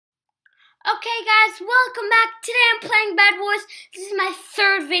Okay guys, welcome back. Today I'm playing Bed Wars. This is my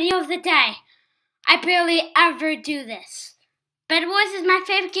third video of the day. I barely ever do this. Bed Wars is my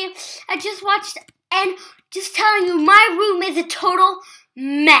favorite game. I just watched and just telling you my room is a total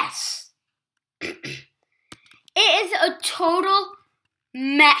mess. It is a total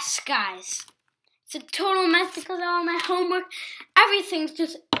mess, guys. It's a total mess because of all my homework. Everything's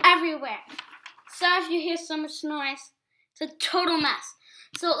just everywhere. Sorry if you hear so much noise. It's a total mess.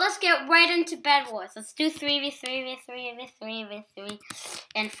 So let's get right into Bed Wars. Let's do 3v3, v3, v3, v3,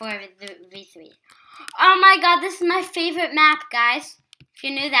 and 4v3. Oh my god, this is my favorite map, guys. If you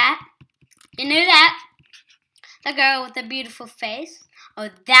knew that. You knew that. The girl with the beautiful face. Oh,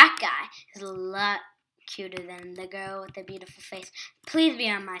 that guy is a lot cuter than the girl with the beautiful face. Please be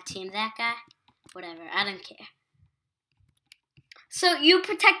on my team, that guy. Whatever, I don't care. So you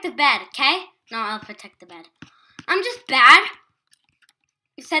protect the bed, okay? No, I'll protect the bed. I'm just bad.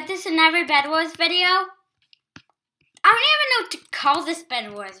 You said this in every Bed Wars video? I don't even know what to call this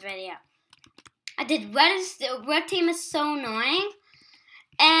Bed Wars video. I did red team is so annoying.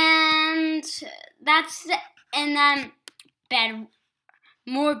 And that's it. And then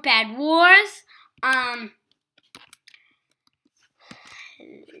more Bed Wars.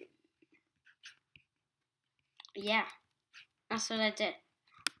 Yeah. That's what I did.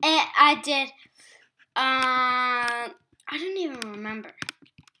 And I did I don't even remember.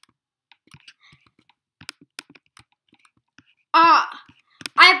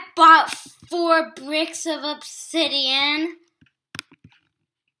 I bought 4 bricks of obsidian.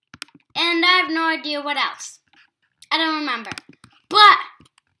 And I have no idea what else. I don't remember. But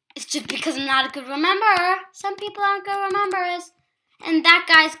it's just because I'm not a good rememberer. Some people aren't good rememberers. And that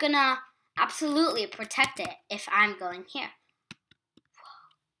guy's gonna absolutely protect it if I'm going here. Whoa,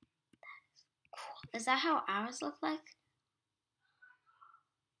 that is cool. Is that how ours look like?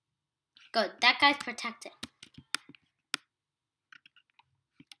 Good, that guy's protected.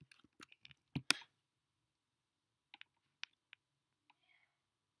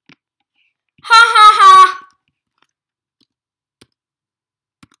 Ha ha ha!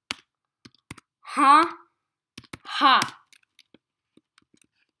 Ha ha.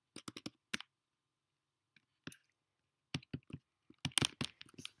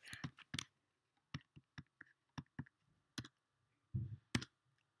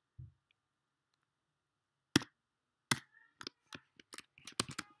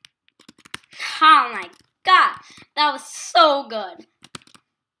 Oh my god, that was so good.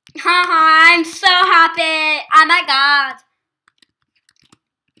 Haha, I'm so happy. Oh my god.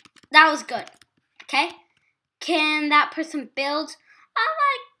 That was good. Okay? Can that person build? Oh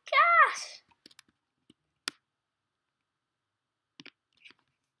my gosh.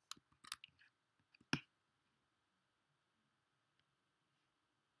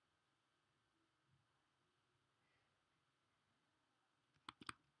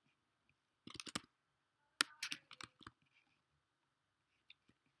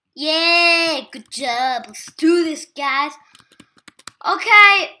 Yay, good job. Let's do this, guys.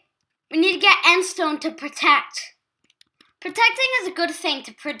 Okay, we need to get endstone to protect. Protecting is a good thing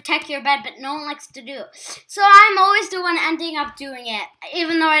to protect your bed, but no one likes to do it. So I'm always the one ending up doing it,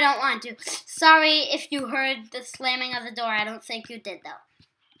 even though I don't want to. Sorry if you heard the slamming of the door. I don't think you did, though.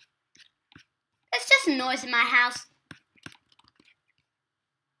 It's just noise in my house.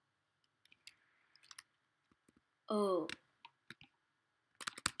 Oh.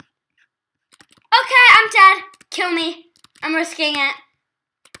 Okay, I'm dead. Kill me. I'm risking it.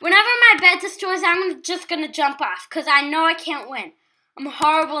 Whenever my bed destroys, I'm just going to jump off because I know I can't win. I'm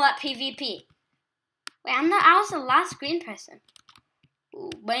horrible at PvP. Wait, I was the last green person.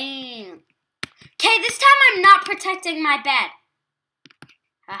 Ooh, bam. Okay, this time I'm not protecting my bed.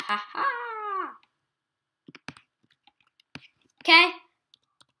 Ha ha ha. Okay?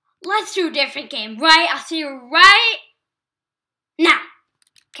 Let's do a different game, right? I'll see you right now.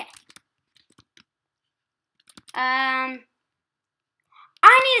 Okay. I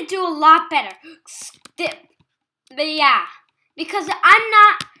need to do a lot better. But yeah, because I'm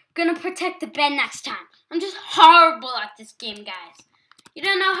not going to protect the bed next time. I'm just horrible at this game, guys. You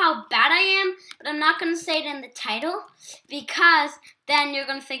don't know how bad I am, but I'm not going to say it in the title because then you're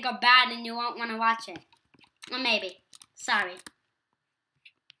going to think I'm bad and you won't want to watch it. Or maybe. Sorry.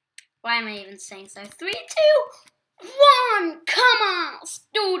 Why am I even saying so? 3, 2, 1. Come on,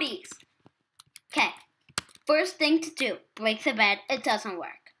 studies. Okay. First thing to do, break the bed. It doesn't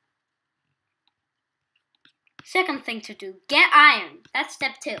work. Second thing to do, get iron. That's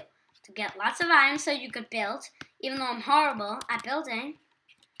step 2. To get lots of iron so you could build. Even though I'm horrible at building,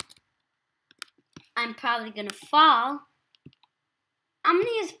 I'm probably going to fall. I'm gonna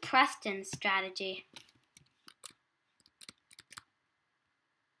use Preston's strategy.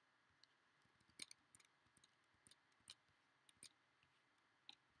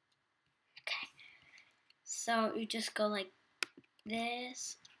 Okay. So you just go like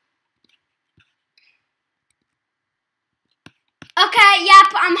this. Okay, yep,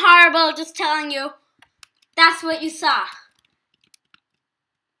 I'm horrible, just telling you. That's what you saw.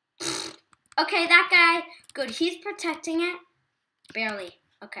 Okay, that guy, good. He's protecting it. Barely.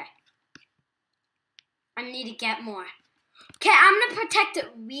 Okay. I need to get more. Okay, I'm going to protect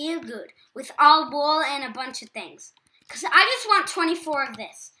it real good with all wool and a bunch of things. Because I just want 24 of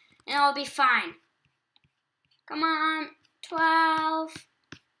this, and I'll be fine. Come on, 12.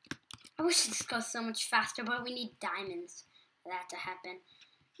 I wish this goes so much faster, but we need diamonds for that to happen.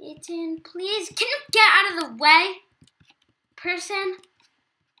 18, please. Can you get out of the way, person?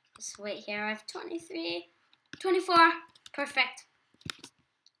 Just wait here. I have 23, 24. Perfect.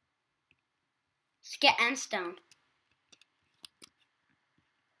 Let's get endstone.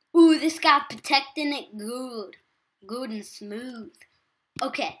 Ooh, this guy protecting it good. Good and smooth.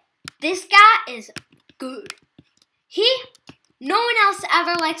 Okay, this guy is good. No one else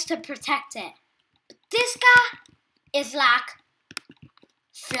ever likes to protect it. But this guy is like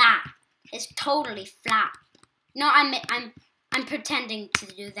flat. It's totally flat. No, I'm pretending to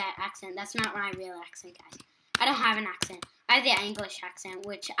do that accent. That's not my real accent, guys. I don't have an accent. I have the English accent,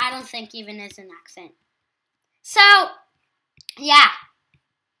 which I don't think even is an accent. So, yeah.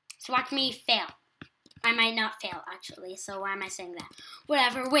 So watch me fail. I might not fail, actually. So why am I saying that?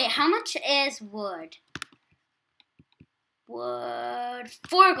 Whatever. Wait, how much is wood? Wood.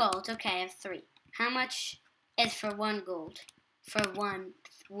 4 gold. Okay, I have 3. How much is for 1 gold? For 1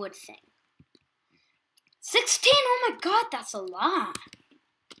 wood thing? 16? Oh my god, that's a lot.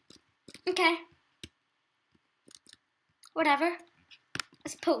 Okay. Whatever.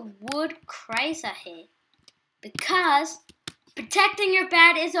 Let's put wood crazy here. Because protecting your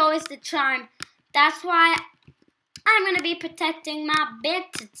bed is always the charm. That's why I'm going to be protecting my bed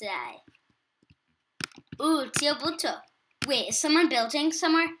today. Ooh, Tiobuto. Wait, is someone building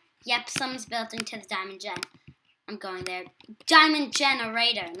somewhere? Yep, someone's building to the diamond gen. I'm going there. Diamond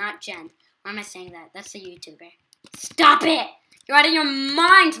generator, not gen. Why am I saying that? That's a YouTuber. Stop it! You're out of your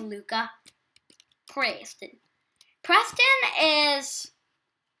mind, Luca. Preston. Preston is...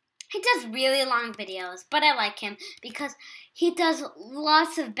 He does really long videos, but I like him because he does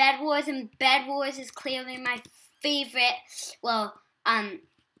lots of Bed Wars, and Bed Wars is clearly my favorite. Well,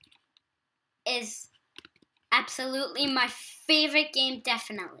 is absolutely my favorite game,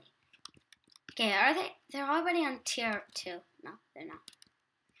 definitely. Okay, are they? They're already on tier 2. No, they're not.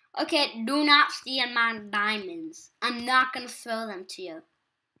 Okay, do not steal my diamonds. I'm not gonna throw them to you.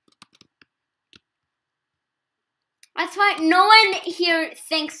 That's why no one here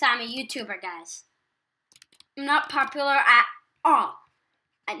thinks I'm a YouTuber, guys. I'm not popular at all.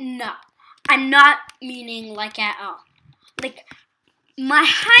 No, I'm not meaning like at all. Like, my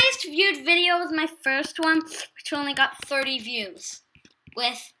highest viewed video was my first one, which only got 30 views.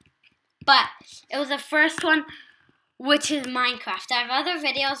 But it was the first one, which is Minecraft. I have other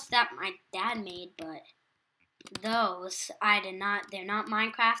videos that my dad made, but those I did not. They're not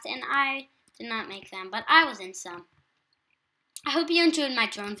Minecraft, and I did not make them, but I was in some. I hope you enjoyed my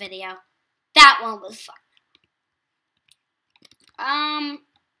drone video. That one was fun.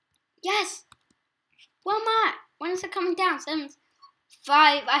 Yes. Walmart. When is it coming down? 7,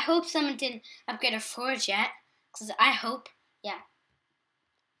 5. I hope someone didn't upgrade a forge yet. Because I hope, yeah.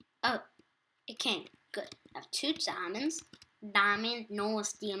 Oh, it came. Good. I have 2 diamonds. Diamond, no one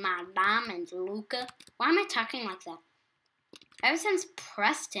steal my diamonds, Luca. Why am I talking like that? Ever since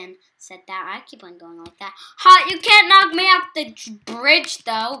Preston said that, I keep on going like that. Ha! You can't knock me off the bridge,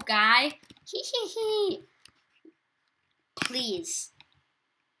 though, guy. Hee hee hee. Please.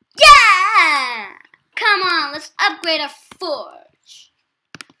 Yeah! Come on, let's upgrade a forge.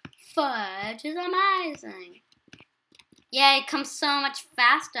 Forge is amazing. Yeah, it comes so much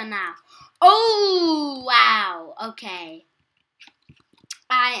faster now. Oh, wow. Okay.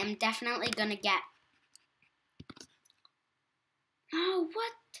 I am definitely gonna get... Oh,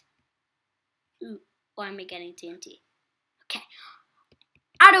 what? Ooh, why am I getting TNT? Okay.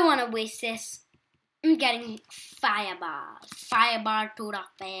 I don't want to waste this. I'm getting firebar. Firebar to the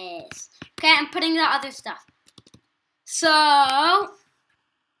face. Okay, I'm putting the other stuff. So...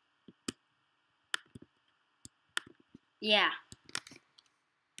 yeah.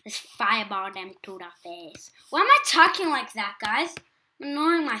 Just firebar them to the face. Why am I talking like that, guys? I'm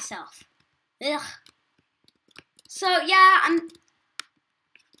annoying myself. Ugh. So, yeah, I'm...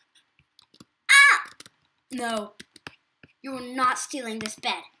 Ah! No. You are not stealing this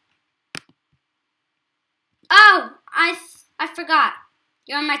bed. Oh, I forgot.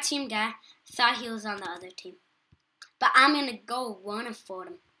 You're on my team, guy. Thought he was on the other team. But I'm going to go run and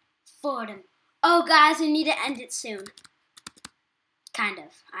Fordham. Fordham. Oh, guys, we need to end it soon. Kind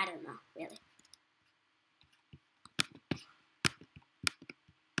of. I don't know, really.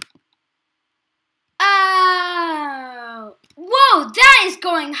 Oh. Whoa, that is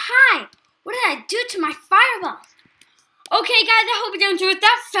going high. What did I do to my fireball? Okay, guys, I hope you enjoyed it.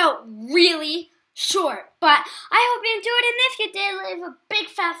 That felt really short, but I hope you enjoyed it. And if you did, leave a big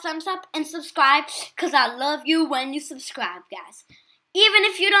fat thumbs up and subscribe, because I love you when you subscribe, guys. Even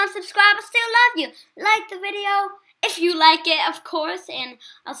if you don't subscribe, I still love you. Like the video if you like it, of course, and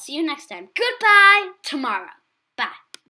I'll see you next time. Goodbye tomorrow.